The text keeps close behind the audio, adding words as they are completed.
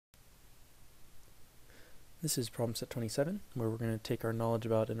This is problem set 27, where we're going to take our knowledge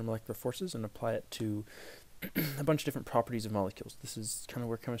about intermolecular forces and apply it to a bunch of different properties of molecules. This is kind of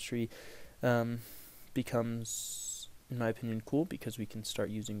where chemistry becomes, in my opinion, cool, because we can start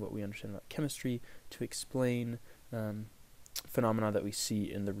using what we understand about chemistry to explain phenomena that we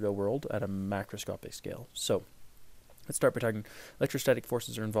see in the real world at a macroscopic scale. So let's start by talking electrostatic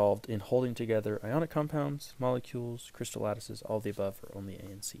forces are involved in holding together ionic compounds, molecules, crystal lattices, all of the above, or only A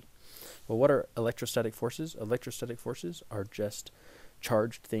and C. Well, what are electrostatic forces? Electrostatic forces are just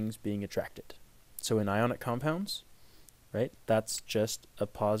charged things being attracted. So in ionic compounds, right, that's just a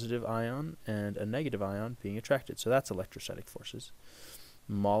positive ion and a negative ion being attracted. So that's electrostatic forces.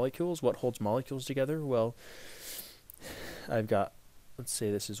 Molecules, what holds molecules together? Well, I've got, let's say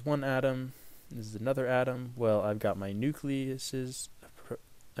this is one atom, this is another atom. Well, I've got my nucleuses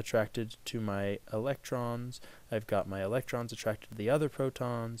attracted to my electrons. I've got my electrons attracted to the other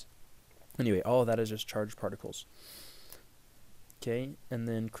protons. Anyway, all of that is just charged particles. Okay, and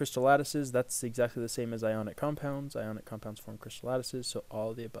then crystal lattices, that's exactly the same as ionic compounds. Ionic compounds form crystal lattices, so all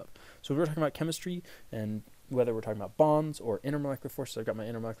of the above. So we're talking about chemistry, and whether we're talking about bonds or intermolecular forces, I've got my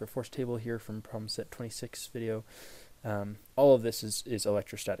intermolecular force table here from problem set 26 video. All of this is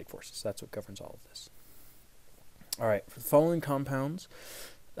electrostatic forces. That's what governs all of this. All right, for the following compounds,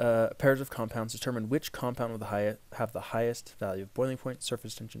 pairs of compounds determine which compound will have the highest value of boiling point,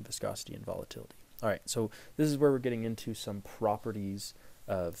 surface tension, viscosity, and volatility. All right, so this is where we're getting into some properties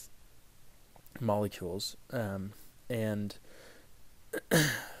of molecules. And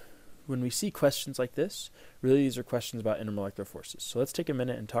when we see questions like this, really these are questions about intermolecular forces. So let's take a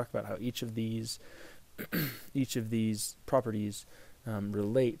minute and talk about how each of these properties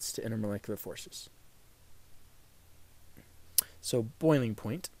relates to intermolecular forces. So boiling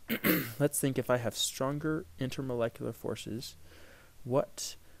point, let's think if I have stronger intermolecular forces,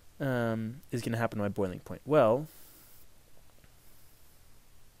 what is going to happen to my boiling point? Well,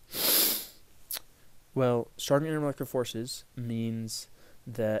 stronger intermolecular forces means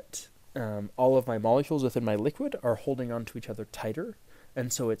that all of my molecules within my liquid are holding on to each other tighter,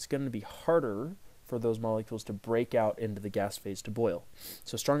 and so it's going to be harder for those molecules to break out into the gas phase to boil.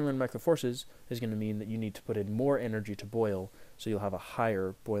 So stronger intermolecular forces is going to mean that you need to put in more energy to boil, so you'll have a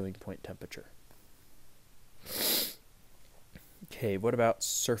higher boiling point temperature. Okay, what about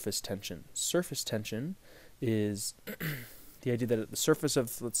surface tension? Surface tension is the idea that at the surface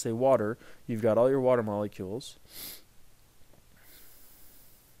of, let's say, water, you've got all your water molecules,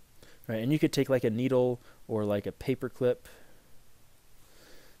 right? And you could take like a needle or like a paper clip,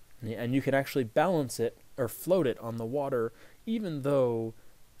 and you can actually balance it or float it on the water, even though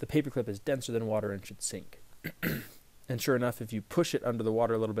the paperclip is denser than water and should sink. And sure enough, if you push it under the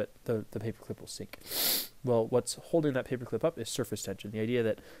water a little bit, the paperclip will sink. Well, what's holding that paperclip up is surface tension, the idea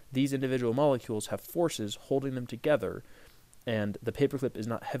that these individual molecules have forces holding them together, and the paperclip is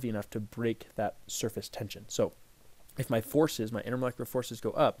not heavy enough to break that surface tension. So if my forces, my intermolecular forces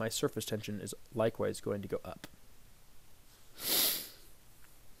go up, my surface tension is likewise going to go up.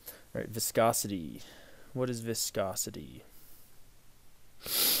 All right, viscosity. What is viscosity?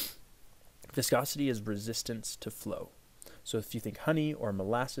 Viscosity is resistance to flow. So if you think honey or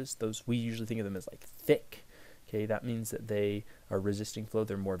molasses, those we usually think of them as like thick. Okay, that means that they are resisting flow,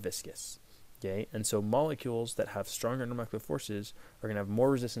 they're more viscous. Okay, and so molecules that have stronger intermolecular forces are going to have more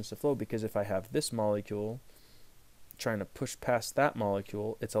resistance to flow, because if I have this molecule trying to push past that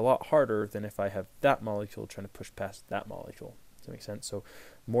molecule, it's a lot harder than if I have that molecule trying to push past that molecule. Does that make sense? So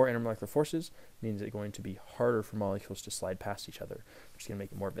more intermolecular forces means it's going to be harder for molecules to slide past each other, which is going to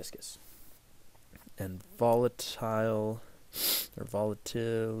make it more viscous. And volatile, or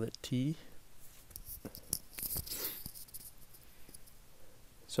volatility.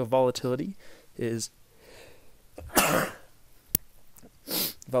 So volatility is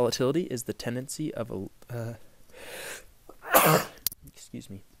the tendency of a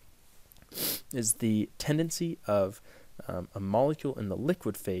a molecule in the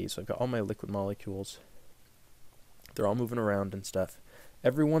liquid phase. So I've got all my liquid molecules. They're all moving around and stuff.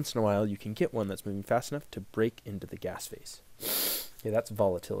 Every once in a while, you can get one that's moving fast enough to break into the gas phase. Okay, that's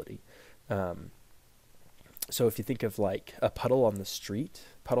volatility. So if you think of like a puddle on the street,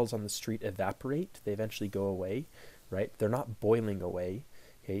 puddles on the street evaporate. They eventually go away, right? They're not boiling away.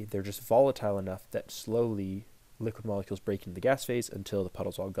 Okay, they're just volatile enough that slowly liquid molecules break into the gas phase until the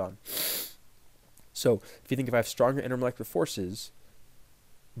puddle's all gone. So if you think if I have stronger intermolecular forces,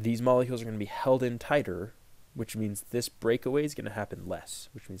 these molecules are going to be held in tighter, which means this breakaway is going to happen less,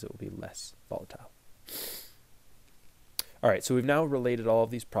 which means it will be less volatile. All right, so we've now related all of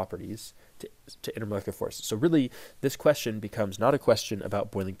these properties to intermolecular forces. So really, this question becomes not a question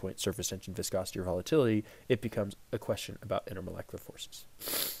about boiling point, surface tension, viscosity, or volatility. It becomes a question about intermolecular forces.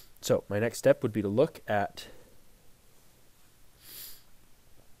 So my next step would be to look at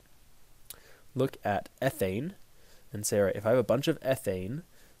ethane and say, all right, if I have a bunch of ethane,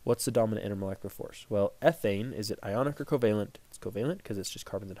 what's the dominant intermolecular force? Well, ethane, is it ionic or covalent? It's covalent because it's just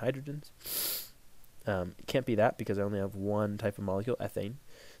carbons and hydrogens. It can't be that because I only have one type of molecule, ethane.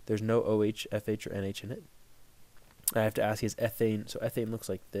 There's no OH, FH, or NH in it. I have to ask, is ethane, so ethane looks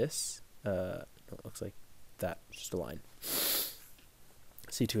like this. No, it looks like that, just a line.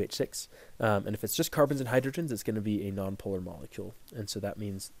 C2H6. And if it's just carbons and hydrogens, it's going to be a nonpolar molecule. And so that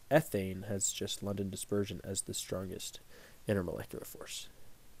means ethane has just London dispersion as the strongest intermolecular force.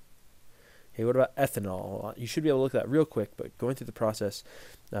 Okay, what about ethanol? You should be able to look at that real quick, but going through the process,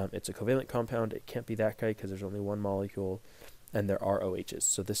 it's a covalent compound. It can't be that guy because there's only one molecule, and there are OHs.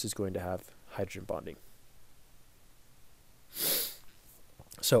 So this is going to have hydrogen bonding.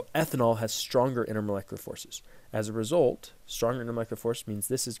 So ethanol has stronger intermolecular forces. As a result, stronger intermolecular force means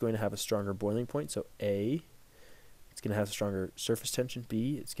this is going to have a stronger boiling point. So A, it's going to have stronger surface tension.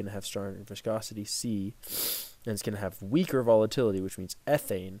 B, it's going to have stronger viscosity. C, and it's going to have weaker volatility, which means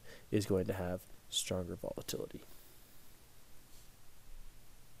ethane is going to have stronger volatility.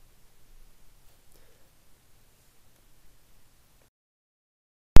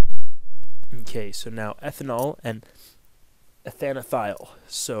 Okay, so now ethanol and ethanethiol.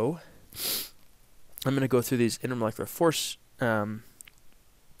 So I'm going to go through these intermolecular force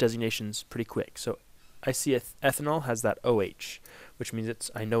designations pretty quick. So I see ethanol has that OH, which means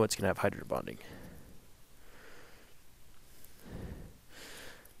I know it's going to have hydrogen bonding.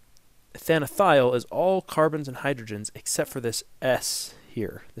 Ethanethiol is all carbons and hydrogens except for this S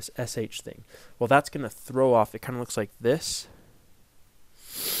here, this SH thing. Well, that's going to throw off, it kind of looks like this.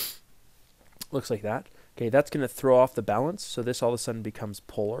 Looks like that. Okay, that's going to throw off the balance, so this all of a sudden becomes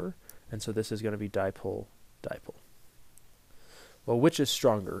polar, and so this is going to be dipole, dipole. Well, which is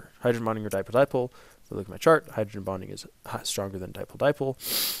stronger, hydrogen bonding or dipole-dipole? If I look at my chart, hydrogen bonding is stronger than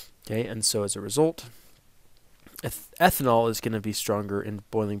dipole-dipole. Okay, and so as a result, ethanol is going to be stronger in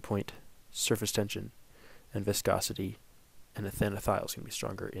boiling point, surface tension, and viscosity, and ethanethiol is going to be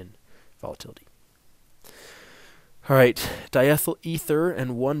stronger in volatility. All right, diethyl ether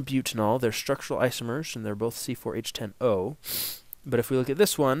and 1-butanol, they're structural isomers, and they're both C4H10O. But if we look at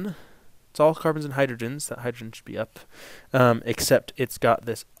this one, it's all carbons and hydrogens. That hydrogen should be up, except it's got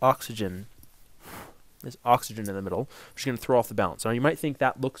this oxygen in the middle, which is going to throw off the balance. Now, you might think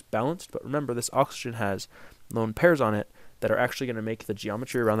that looks balanced, but remember, this oxygen has lone pairs on it that are actually going to make the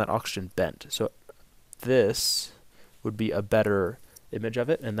geometry around that oxygen bent. So this would be a better image of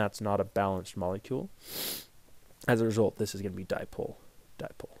it, and that's not a balanced molecule. As a result, this is going to be dipole,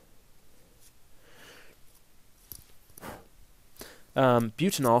 dipole.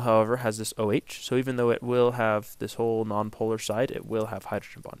 Butanol, however, has this OH, so even though it will have this whole nonpolar side, it will have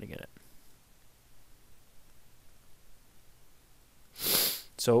hydrogen bonding in it.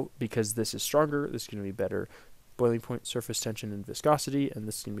 So, because this is stronger, this is going to be better boiling point, surface tension, and viscosity, and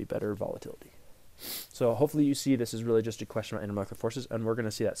this is going to be better volatility. So hopefully you see this is really just a question about intermolecular forces, and we're going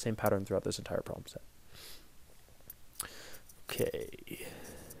to see that same pattern throughout this entire problem set. Okay.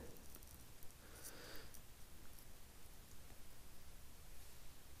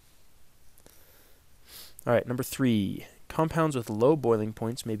 All right, number 3. Compounds with low boiling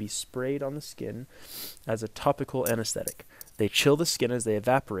points may be sprayed on the skin as a topical anesthetic. They chill the skin as they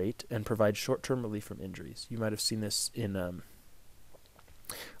evaporate and provide short-term relief from injuries. You might have seen this in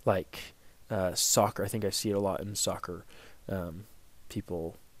soccer. I think I see it a lot in soccer.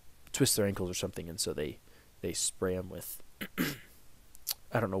 People twist their ankles or something, and so they spray them with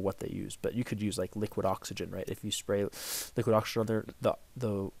I don't know what they use, but you could use like liquid oxygen, right? If you spray liquid oxygen on there,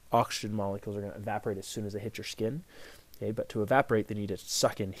 the oxygen molecules are going to evaporate as soon as they hit your skin. Okay, but to evaporate, they need to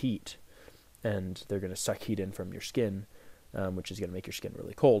suck in heat, and they're going to suck heat in from your skin, which is going to make your skin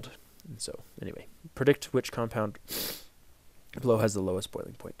really cold. And so, anyway, predict which compound below has the lowest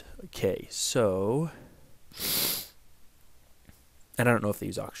boiling point. Okay, so, and I don't know if they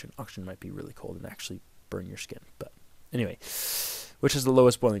use oxygen. Oxygen might be really cold and actually burn your skin, but anyway, which is the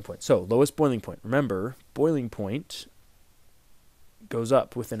lowest boiling point? So, lowest boiling point. Remember, boiling point goes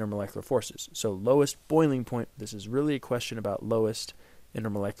up with intermolecular forces. So, lowest boiling point, this is really a question about lowest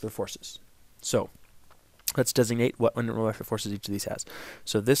intermolecular forces. So, let's designate what intermolecular forces each of these has.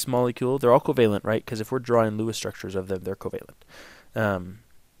 So, this molecule, they're all covalent, right? Because if we're drawing Lewis structures of them, they're covalent.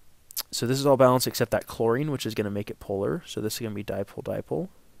 So, this is all balanced except that chlorine, which is going to make it polar. So, this is going to be dipole-dipole.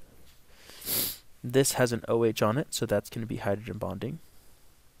 This has an OH on it, so that's going to be hydrogen bonding.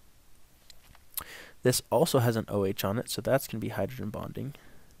 This also has an OH on it, so that's going to be hydrogen bonding.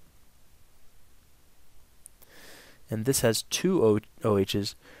 And this has two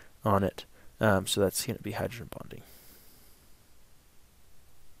OHs on it, so that's going to be hydrogen bonding.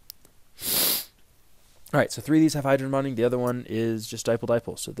 All right, so 3 of these have hydrogen bonding. The other one is just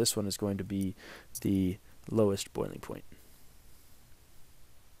dipole-dipole, so this one is going to be the lowest boiling point.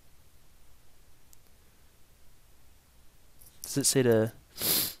 Does it say to...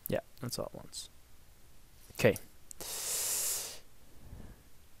 Yeah, that's all at once. Okay.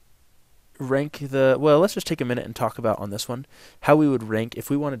 Rank the... Well, let's just take a minute and talk about, on this one, how we would rank if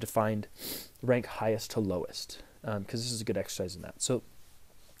we wanted to find rank highest to lowest, because this is a good exercise in that. So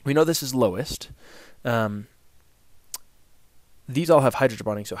we know this is lowest. These all have hydrogen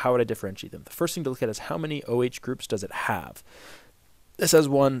bonding, so how would I differentiate them? The first thing to look at is how many OH groups does it have? This has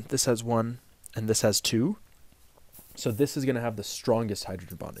 1, this has 1, and this has 2. So this is going to have the strongest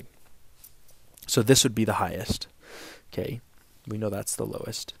hydrogen bonding. So this would be the highest. Okay, we know that's the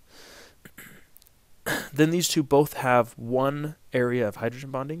lowest. Then these two both have 1 area of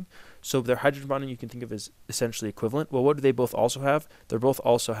hydrogen bonding. So their hydrogen bonding you can think of as essentially equivalent. Well, what do they both also have? They both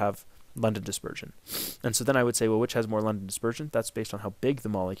also have London dispersion. And so then I would say, well, which has more London dispersion? That's based on how big the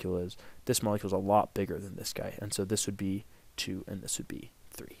molecule is. This molecule is a lot bigger than this guy. And so this would be 2 and this would be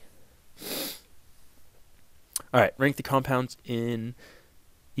 3. All right, rank the compounds in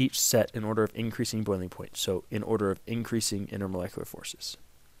each set in order of increasing boiling point. So in order of increasing intermolecular forces.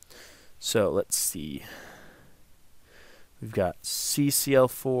 So let's see. We've got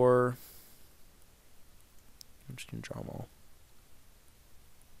CCl4. I'm just going to draw them all.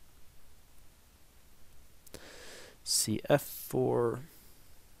 CF4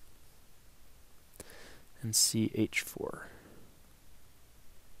 and CH4.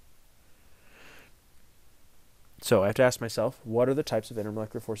 So I have to ask myself, what are the types of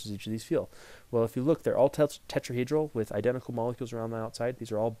intermolecular forces each of these feel? Well, if you look, they're all tetrahedral with identical molecules around the outside.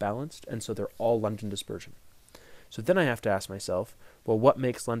 These are all balanced, and so they're all London dispersion. So then I have to ask myself, well, what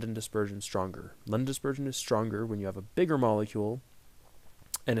makes London dispersion stronger? London dispersion is stronger when you have a bigger molecule,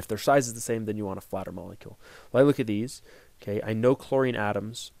 and if their size is the same, then you want a flatter molecule. Well, I look at these. Okay, I know chlorine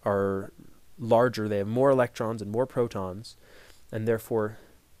atoms are larger. They have more electrons and more protons, and therefore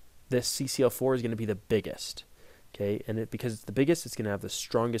this CCl4 is going to be the biggest. Okay, and because it's the biggest, it's going to have the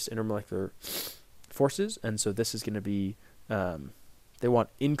strongest intermolecular forces, and so this is going to be, they want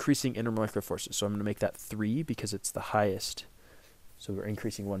increasing intermolecular forces. So I'm going to make that 3 because it's the highest. So we're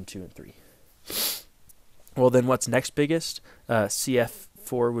increasing 1, 2, and 3. Well, then what's next biggest?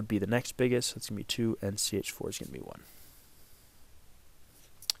 CF4 would be the next biggest. So it's going to be 2, and CH4 is going to be 1.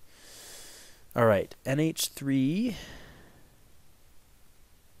 All right, NH3,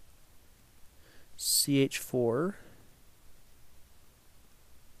 CH4,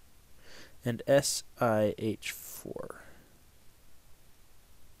 and SiH4.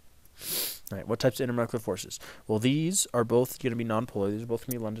 All right, what types of intermolecular forces? Well, these are both going to be nonpolar. These are both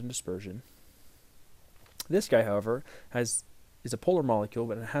going to be London dispersion. This guy, however, is a polar molecule,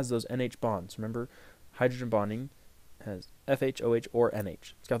 but it has those NH bonds. Remember, hydrogen bonding has FH, OH, or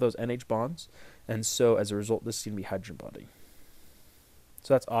NH. It's got those NH bonds, and so as a result, this is going to be hydrogen bonding.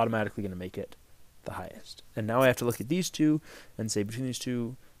 So that's automatically going to make it the highest. And now I have to look at these two and say between these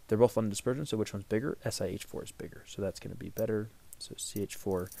two, they're both London dispersion, so which one's bigger? SiH4 is bigger, so that's going to be better. So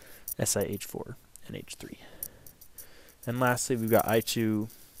CH4, SiH4, and H3. And lastly, we've got I2,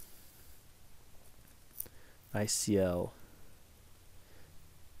 ICl,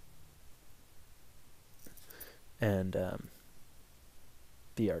 and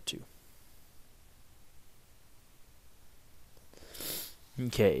Br2.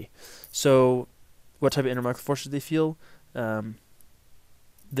 Okay, so what type of intermolecular forces do they feel?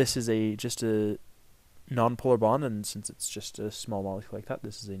 This is just a nonpolar bond, and since it's just a small molecule like that,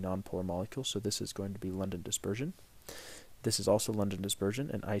 this is a nonpolar molecule, so this is going to be London dispersion. This is also London dispersion,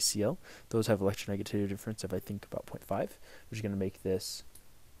 and ICl. Those have electronegativity difference of, I think, about 0.5, which is going to make this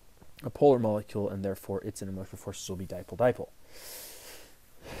a polar molecule, and therefore its intermolecular forces will be dipole-dipole.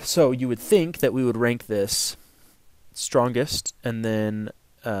 So you would think that we would rank this strongest, and then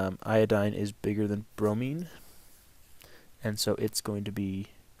iodine is bigger than bromine, and so it's going to be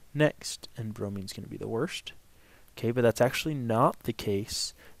next, and bromine's going to be the worst. Okay, but that's actually not the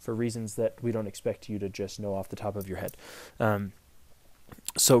case for reasons that we don't expect you to just know off the top of your head.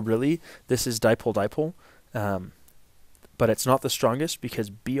 So really, this is dipole-dipole, but it's not the strongest because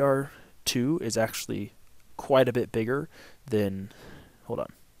Br2 is actually quite a bit bigger than, hold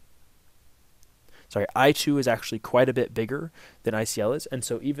on. Sorry, I2 is actually quite a bit bigger than ICl is, and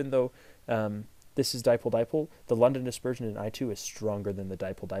so even though this is dipole-dipole. The London dispersion in I2 is stronger than the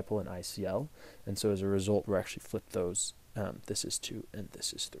dipole-dipole in ICl, and so as a result, we're actually flip those. This is 2 and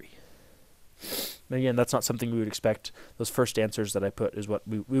this is 3. And again, that's not something we would expect. Those first answers that I put is what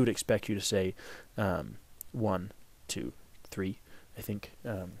we would expect you to say 1, 2, 3, I think.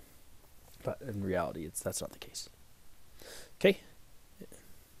 But in reality, that's not the case. Okay,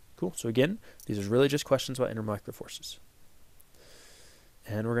 cool. So again, these are really just questions about intermolecular forces.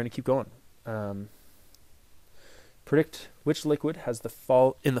 And we're going to keep going. Predict which liquid has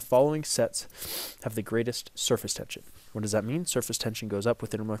in the following sets have the greatest surface tension. What does that mean? Surface tension goes up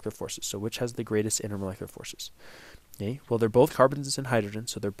with intermolecular forces. So which has the greatest intermolecular forces? Okay, well, they're both carbons and hydrogen,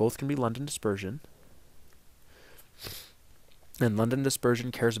 so they're both going to be London dispersion. And London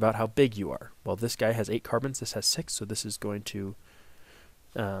dispersion cares about how big you are. Well, this guy has 8 carbons, this has 6, so this is going to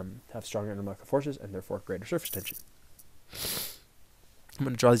have stronger intermolecular forces and therefore greater surface tension. I'm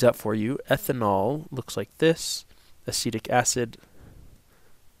going to draw these out for you. Ethanol looks like this. Acetic acid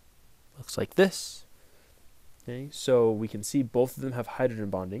looks like this. Okay, so we can see both of them have hydrogen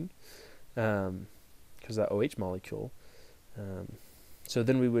bonding because that OH molecule. So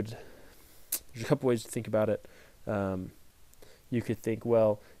then there's a couple ways to think about it. You could think,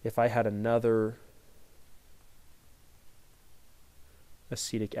 well, if I had another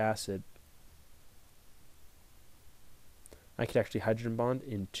acetic acid, I could actually hydrogen bond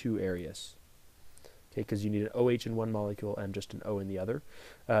in 2 areas. Okay, because you need an OH in one molecule and just an O in the other.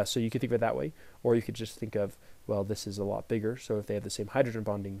 So you could think of it that way, or you could just think of, well, this is a lot bigger, so if they have the same hydrogen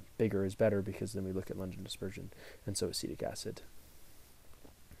bonding, bigger is better, because then we look at London dispersion, and so acetic acid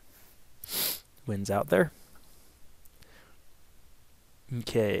wins out there.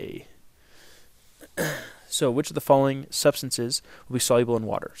 Okay. So which of the following substances will be soluble in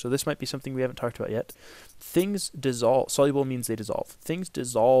water? So this might be something we haven't talked about yet. Things dissolve. Soluble means they dissolve. Things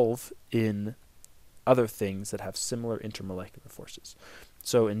dissolve in other things that have similar intermolecular forces.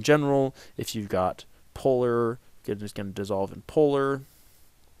 So in general, if you've got polar, it's going to dissolve in polar,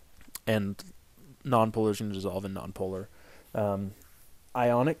 and nonpolar is going to dissolve in nonpolar.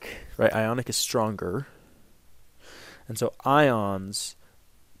 Ionic, right? Ionic is stronger, and so ions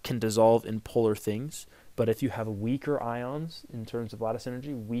can dissolve in polar things. But if you have weaker ions in terms of lattice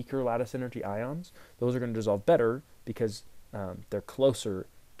energy, weaker lattice energy ions, those are going to dissolve better because they're closer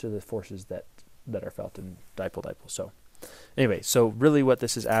to the forces that are felt in dipole-dipole. So anyway, so really what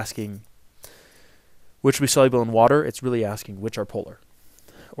this is asking, which will be soluble in water, it's really asking which are polar,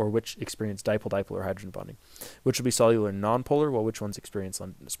 or which experience dipole-dipole or hydrogen bonding. Which will be soluble in nonpolar, well, which ones experience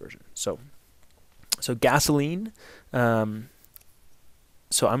London dispersion. So gasoline,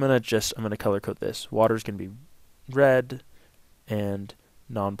 so I'm gonna color code this. Water is going to be red, and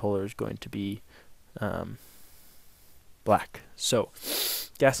nonpolar is going to be black. So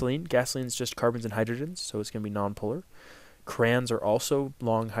gasoline is just carbons and hydrogens, so it's going to be nonpolar. Crayons are also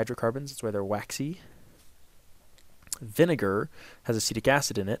long hydrocarbons, that's why they're waxy. Vinegar has acetic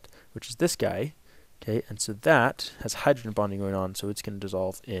acid in it, which is this guy, okay, and so that has hydrogen bonding going on, so it's going to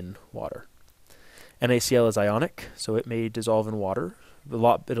dissolve in water. NaCl is ionic, so it may dissolve in water.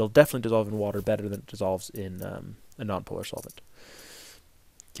 It'll definitely dissolve in water better than it dissolves in a nonpolar solvent.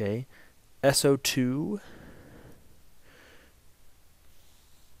 Okay, SO2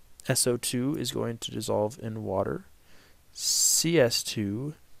 is going to dissolve in water.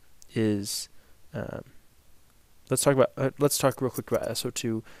 CS2 is let's talk real quick about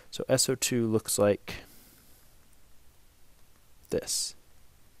SO2. So SO2 looks like this.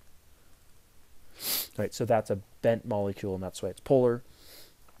 Right, so that's a bent molecule, and that's why it's polar.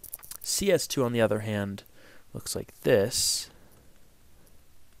 CS2, on the other hand, looks like this.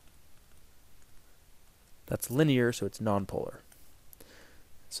 That's linear, so it's nonpolar.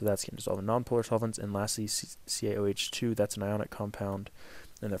 So that's going to dissolve in nonpolar solvents. And lastly, CaOH2, that's an ionic compound,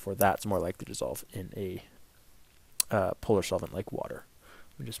 and therefore that's more likely to dissolve in a polar solvent like water.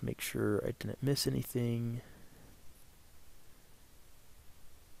 Let me just make sure I didn't miss anything.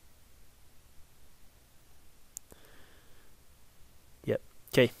 Yep.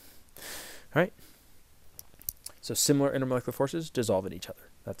 Okay. All right. So similar intermolecular forces dissolve in each other.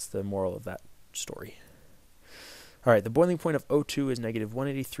 That's the moral of that story. All right, the boiling point of O2 is negative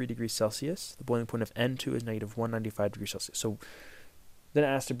 183 degrees Celsius. The boiling point of N2 is negative 195 degrees Celsius. So then I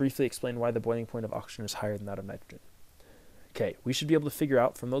asked to briefly explain why the boiling point of oxygen is higher than that of nitrogen. Okay, we should be able to figure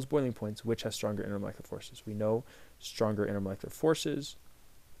out from those boiling points which has stronger intermolecular forces. We know stronger intermolecular forces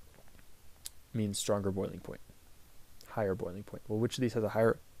means stronger boiling point, higher boiling point. Well, which of these has a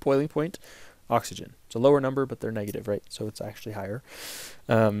higher boiling point? Oxygen. It's a lower number, but they're negative, right? So it's actually higher.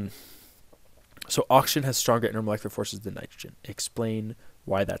 So oxygen has stronger intermolecular forces than nitrogen. Explain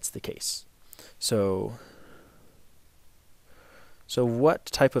why that's the case. So what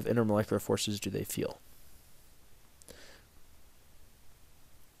type of intermolecular forces do they feel?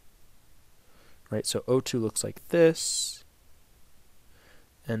 Right, so O2 looks like this,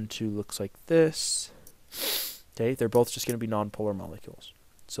 N2 looks like this. Okay, they're both just going to be nonpolar molecules.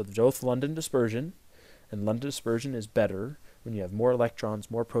 So they're both London dispersion, and London dispersion is better when you have more electrons,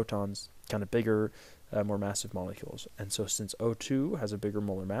 more protons, kind of bigger, more massive molecules. And so since O2 has a bigger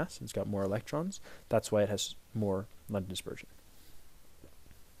molar mass and it's got more electrons, that's why it has more London dispersion.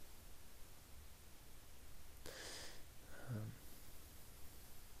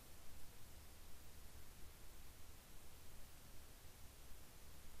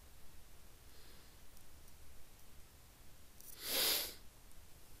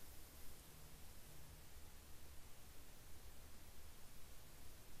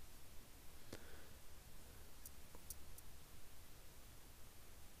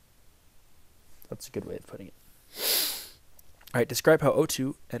 That's a good way of putting it. All right, describe how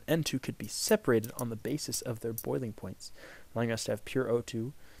O2 and N2 could be separated on the basis of their boiling points, allowing us to have pure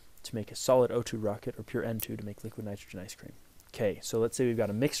O2 to make a solid O2 rocket or pure N2 to make liquid nitrogen ice cream. Okay, so let's say we've got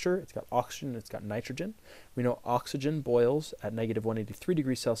a mixture. It's got oxygen, it's got nitrogen. We know oxygen boils at negative 183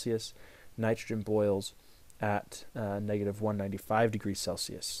 degrees Celsius. Nitrogen boils at negative 195 degrees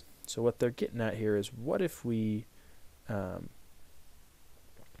Celsius. So what they're getting at here is what if we had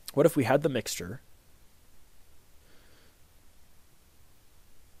the mixture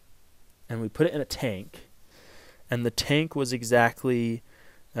and we put it in a tank, and the tank was exactly,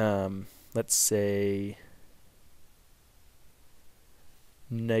 let's say,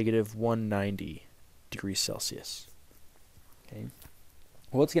 negative 190 degrees Celsius. Okay.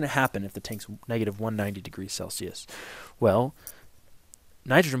 What's going to happen if the tank's negative 190 degrees Celsius? Well,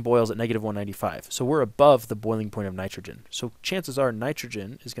 nitrogen boils at negative 195, so we're above the boiling point of nitrogen. So chances are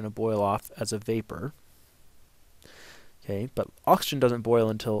nitrogen is going to boil off as a vapor. Okay, but oxygen doesn't boil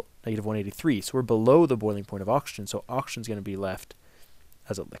until negative 183, so we're below the boiling point of oxygen, so oxygen's going to be left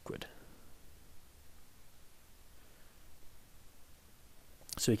as a liquid.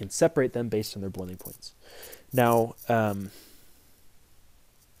 So we can separate them based on their boiling points. Now, I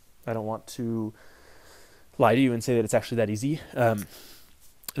don't want to lie to you and say that it's actually that easy.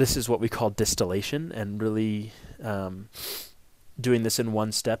 This is what we call distillation, and really doing this in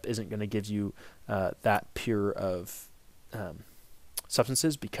one step isn't going to give you that pure of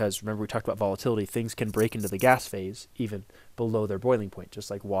substances, because remember we talked about volatility. Things can break into the gas phase even below their boiling point, just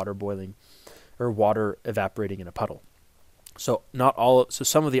like water boiling or water evaporating in a puddle. So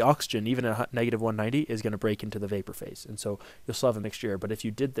some of the oxygen, even at negative 190, is going to break into the vapor phase, and so you'll still have a mixture. But if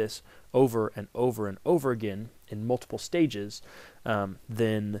you did this over and over and over again in multiple stages,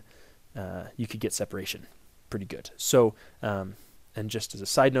 then you could get separation pretty good. So and just as a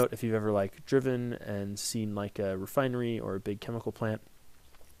side note, if you've ever driven and seen a refinery or a big chemical plant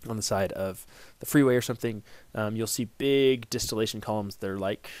on the side of the freeway or something, you'll see big distillation columns. They're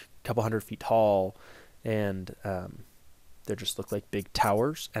a couple 100 feet tall, and they just look like big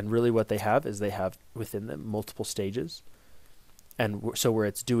towers. And really what they have is they have within them multiple stages. And so where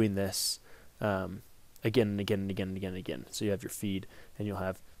it's doing this again and again and again and again and again. So you have your feed, and you'll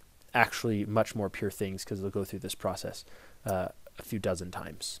have actually much more pure things because they'll go through this process a few dozen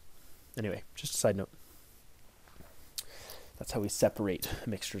times. Anyway, just a side note. That's how we separate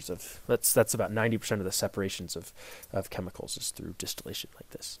mixtures of, that's about 90% of the separations of chemicals is through distillation like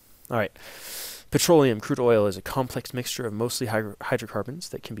this. All right. Petroleum, crude oil, is a complex mixture of mostly hydrocarbons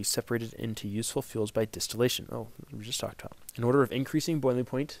that can be separated into useful fuels by distillation. Oh, we just talked about. In order of increasing boiling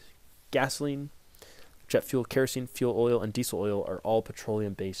point, gasoline, jet fuel, kerosene, fuel oil, and diesel oil are all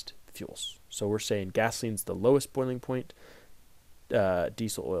petroleum-based fuels. So we're saying gasoline's the lowest boiling point,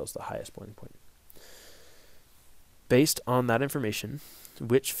 diesel oil is the highest boiling point. Based on that information,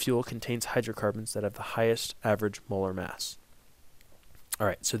 which fuel contains hydrocarbons that have the highest average molar mass? All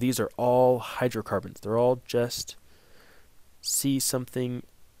right, so these are all hydrocarbons. They're all just C something,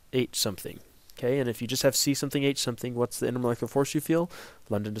 H something. Okay, and if you just have C something, H something, what's the intermolecular force you feel?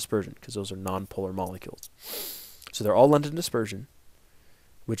 London dispersion, because those are nonpolar molecules. So they're all London dispersion,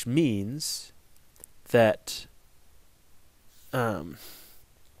 which means that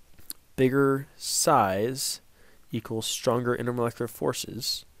bigger size equals stronger intermolecular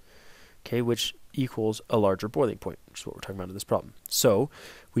forces, okay, which equals a larger boiling point, which is what we're talking about in this problem. So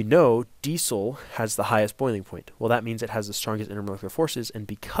we know diesel has the highest boiling point. Well, that means it has the strongest intermolecular forces, and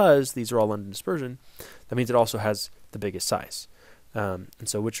because these are all London dispersion, that means it also has the biggest size. And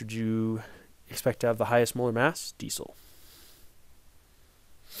so which would you expect to have the highest molar mass? Diesel.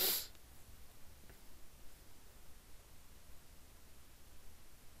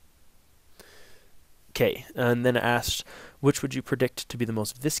 Okay, and then it asked, which would you predict to be the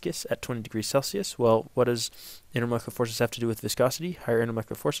most viscous at 20 degrees Celsius? Well, what does intermolecular forces have to do with viscosity? Higher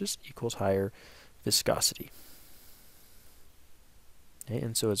intermolecular forces equals higher viscosity. Okay,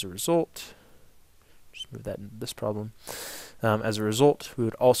 and so as a result, just move that into this problem. As a result, we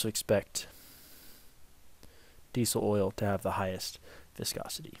would also expect diesel oil to have the highest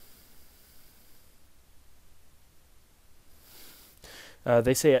viscosity.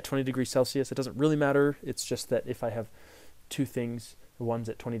 They say at 20 degrees Celsius, it doesn't really matter. It's just that if I have two things, one's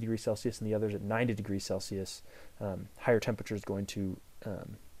at 20 degrees Celsius and the other's at 90 degrees Celsius, higher temperature is going to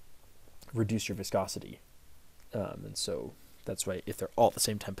reduce your viscosity. And so that's why if they're all at the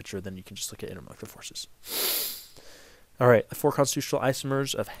same temperature, then you can just look at intermolecular forces. All right, the 4 constitutional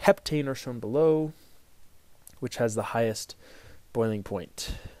isomers of heptane are shown below, which has the highest boiling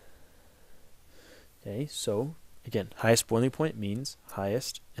point. Okay, so again, highest boiling point means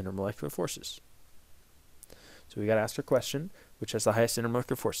highest intermolecular forces. So we got to ask our question, which has the highest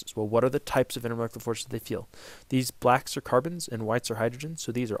intermolecular forces? Well, what are the types of intermolecular forces they feel? These blacks are carbons and whites are hydrogens,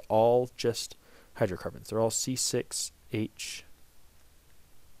 so these are all just hydrocarbons. They're all C6H,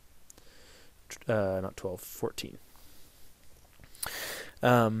 not 12, 14.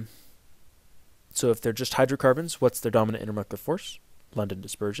 So if they're just hydrocarbons, what's their dominant intermolecular force? London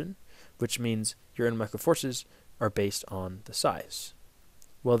dispersion, which means your intermolecular forces are based on the size.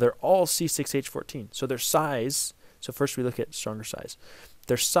 Well, they're all C6H14. So their size, so first we look at stronger size.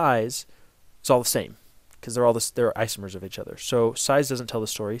 Their size is all the same because they're isomers of each other. So size doesn't tell the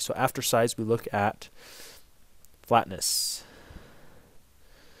story. So after size, we look at flatness.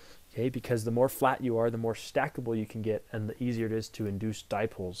 Okay, because the more flat you are, the more stackable you can get, and the easier it is to induce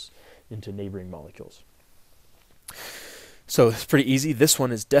dipoles into neighboring molecules. So it's pretty easy. This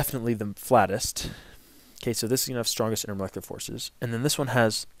one is definitely the flattest. Okay, so this is going to have strongest intermolecular forces. And then this one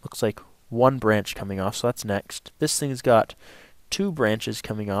has, looks like, one branch coming off, so that's next. This thing's got 2 branches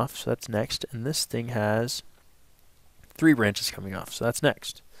coming off, so that's next. And this thing has 3 branches coming off, so that's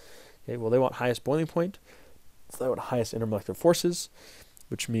next. Okay, well, they want highest boiling point, so they want highest intermolecular forces,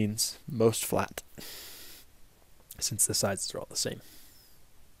 which means most flat, since the sizes are all the same.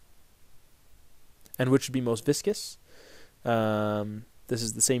 And which would be most viscous? This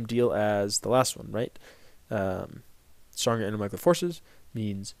is the same deal as the last one, right? Stronger intermolecular forces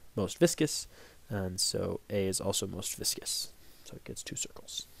means most viscous, and so A is also most viscous. So it gets 2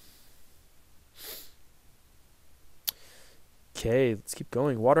 circles. Okay, let's keep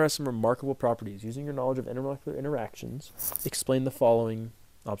going. Water has some remarkable properties. Using your knowledge of intermolecular interactions, explain the following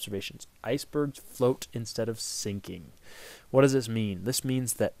observations. Icebergs float instead of sinking. What does this mean? This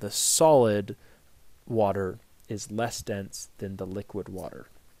means that the solid water is less dense than the liquid water,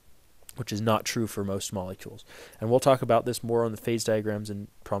 which is not true for most molecules. And we'll talk about this more on the phase diagrams in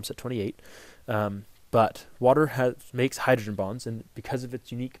problem set 28. But water makes hydrogen bonds, and because of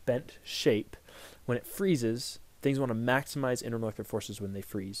its unique bent shape, when it freezes, things want to maximize intermolecular forces when they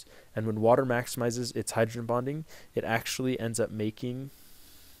freeze. And when water maximizes its hydrogen bonding, it actually ends up making,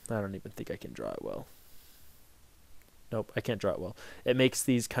 I don't even think I can draw it well. Nope, I can't draw it well. It makes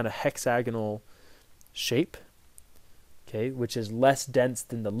these kind of hexagonal shape, okay, which is less dense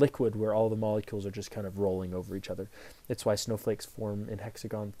than the liquid where all the molecules are just kind of rolling over each other. That's why snowflakes form in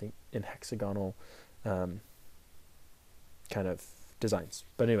hexagonal kind of designs.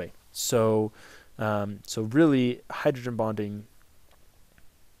 But anyway, so really hydrogen bonding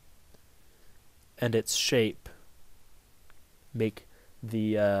and its shape make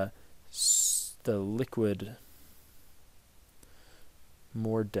the liquid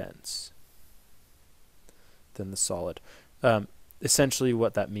more dense than the solid. Essentially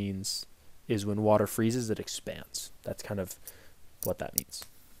what that means is when water freezes, it expands. That's kind of what that means.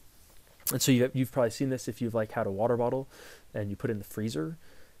 And so you've probably seen this if you've like had a water bottle and you put it in the freezer.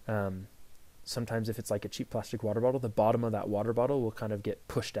 Sometimes if it's like a cheap plastic water bottle, the bottom of that water bottle will kind of get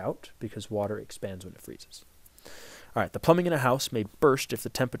pushed out because water expands when it freezes. All right, the plumbing in a house may burst if the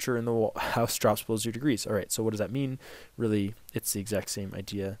temperature in the house drops below 0 degrees. All right, so what does that mean? Really, it's the exact same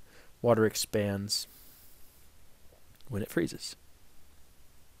idea. Water expands when it freezes.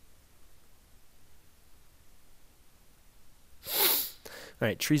 All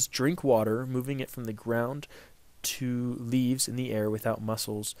right, trees drink water, moving it from the ground to leaves in the air without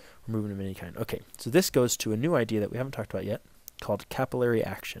muscles or movement of any kind. Okay, so this goes to a new idea that we haven't talked about yet called capillary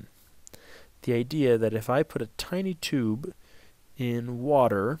action. The idea that if I put a tiny tube in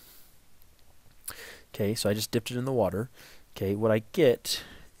water, okay, so I just dipped it in the water, okay, what I get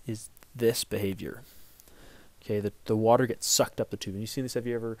is this behavior. Okay, the water gets sucked up the tube. And you've seen this, if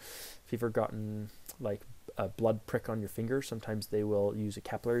you ever gotten like a blood prick on your finger, sometimes they will use a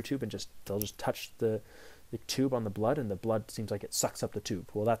capillary tube and they'll just touch the tube on the blood, and the blood seems like it sucks up the tube.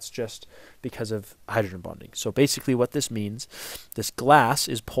 Well, that's just because of hydrogen bonding. So basically what this means, this glass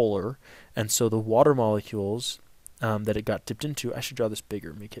is polar, and so the water molecules that it got dipped into, I should draw this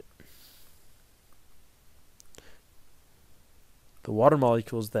bigger, make it. The water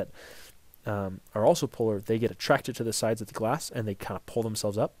molecules that are also polar, they get attracted to the sides of the glass, and they kind of pull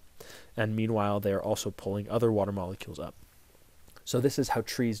themselves up. And meanwhile, they are also pulling other water molecules up. So this is how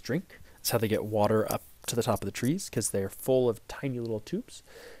trees drink. It's how they get water up to the top of the trees, because they're full of tiny little tubes,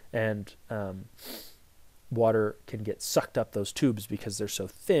 and water can get sucked up those tubes because they're so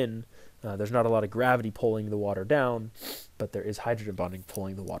thin. There's not a lot of gravity pulling the water down, but there is hydrogen bonding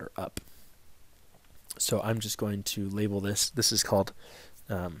pulling the water up. So I'm just going to label this. This is called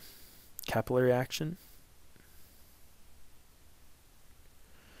capillary action.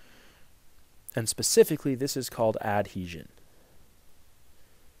 And specifically, this is called adhesion.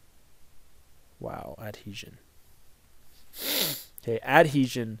 Wow, adhesion. Okay,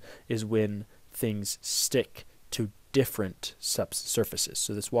 adhesion is when things stick to different surfaces.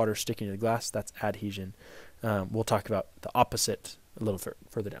 So this water sticking to the glass, that's adhesion. We'll talk about the opposite a little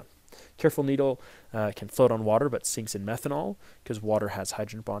further down. Careful needle can float on water but sinks in methanol because water has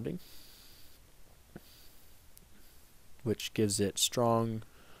hydrogen bonding, which gives it strong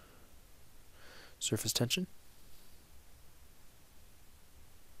surface tension.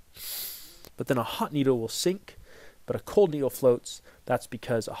 But then a hot needle will sink, but a cold needle floats. That's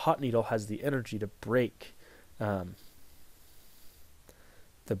because a hot needle has the energy to break the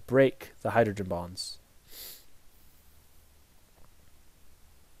hydrogen bonds.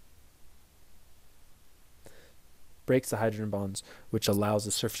 Breaks the hydrogen bonds, which allows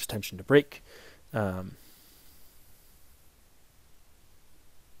the surface tension to break. So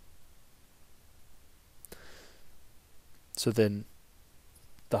then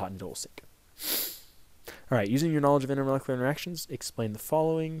the hot needle will sink. All right, using your knowledge of intermolecular interactions, explain the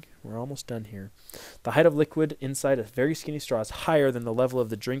following. We're almost done here. The height of liquid inside a very skinny straw is higher than the level of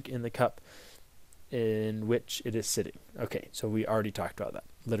the drink in the cup in which it is sitting. Okay, so we already talked about that.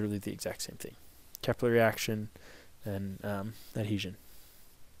 Literally the exact same thing. Capillary action and adhesion.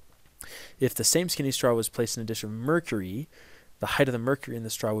 If the same skinny straw was placed in a dish of mercury, the height of the mercury in the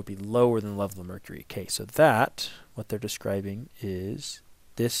straw would be lower than the level of the mercury. Okay, so that, what they're describing is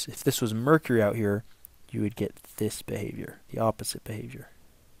this. If this was mercury out here, you would get this behavior, the opposite behavior.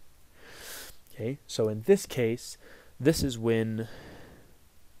 Okay, so in this case, this is when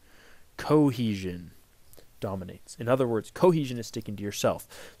cohesion dominates. In other words, cohesion is sticking to yourself.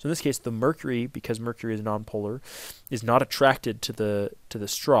 So in this case, the mercury, because mercury is nonpolar, is not attracted to the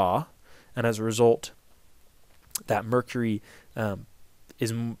straw, and as a result, that mercury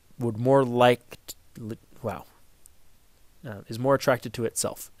is more attracted to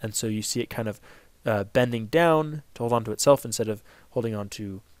itself, and so you see it kind of bending down to hold on to itself instead of holding on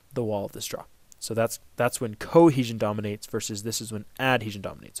to the wall of the straw. So that's when cohesion dominates versus this is when adhesion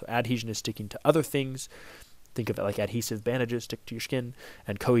dominates. So adhesion is sticking to other things. Think of it like adhesive bandages stick to your skin,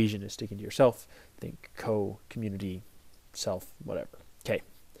 and cohesion is sticking to yourself. Think community, self, whatever. Okay.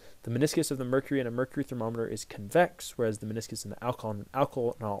 The meniscus of the mercury in a mercury thermometer is convex, whereas the meniscus in the alcohol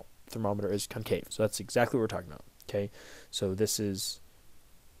thermometer is concave. So that's exactly what we're talking about. Okay. So this is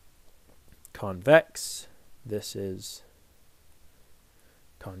convex. This is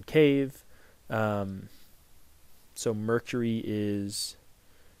concave. So mercury is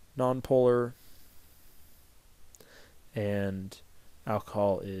nonpolar, and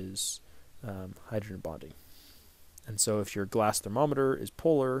alcohol is hydrogen bonding. And so if your glass thermometer is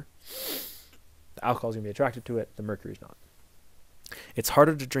polar, the alcohol is going to be attracted to it, the mercury is not. It's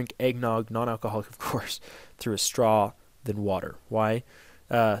harder to drink eggnog, non-alcoholic of course, through a straw than water. Why?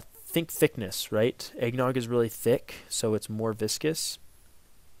 Think thickness, right? Eggnog is really thick, so it's more viscous.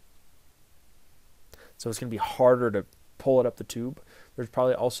 So it's going to be harder to pull it up the tube. There's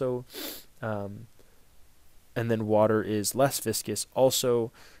probably also, and then water is less viscous.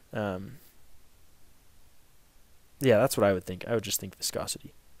 Also, yeah, that's what I would think. I would just think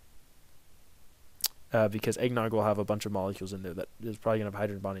viscosity. Because eggnog will have a bunch of molecules in there that is probably going to have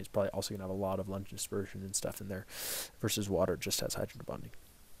hydrogen bonding. It's probably also going to have a lot of Lorentz dispersion and stuff in there, versus water just has hydrogen bonding.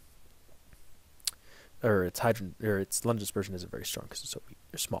 Or its Lorentz dispersion isn't very strong because it's so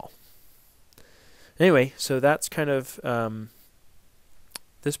small. Anyway, so that's kind of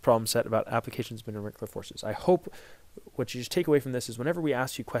this problem set about applications of intermolecular forces. I hope what you just take away from this is whenever we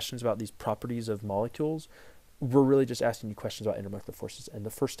ask you questions about these properties of molecules, we're really just asking you questions about intermolecular forces. And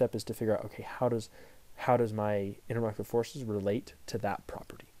the first step is to figure out, okay, how does my intermolecular forces relate to that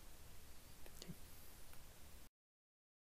property?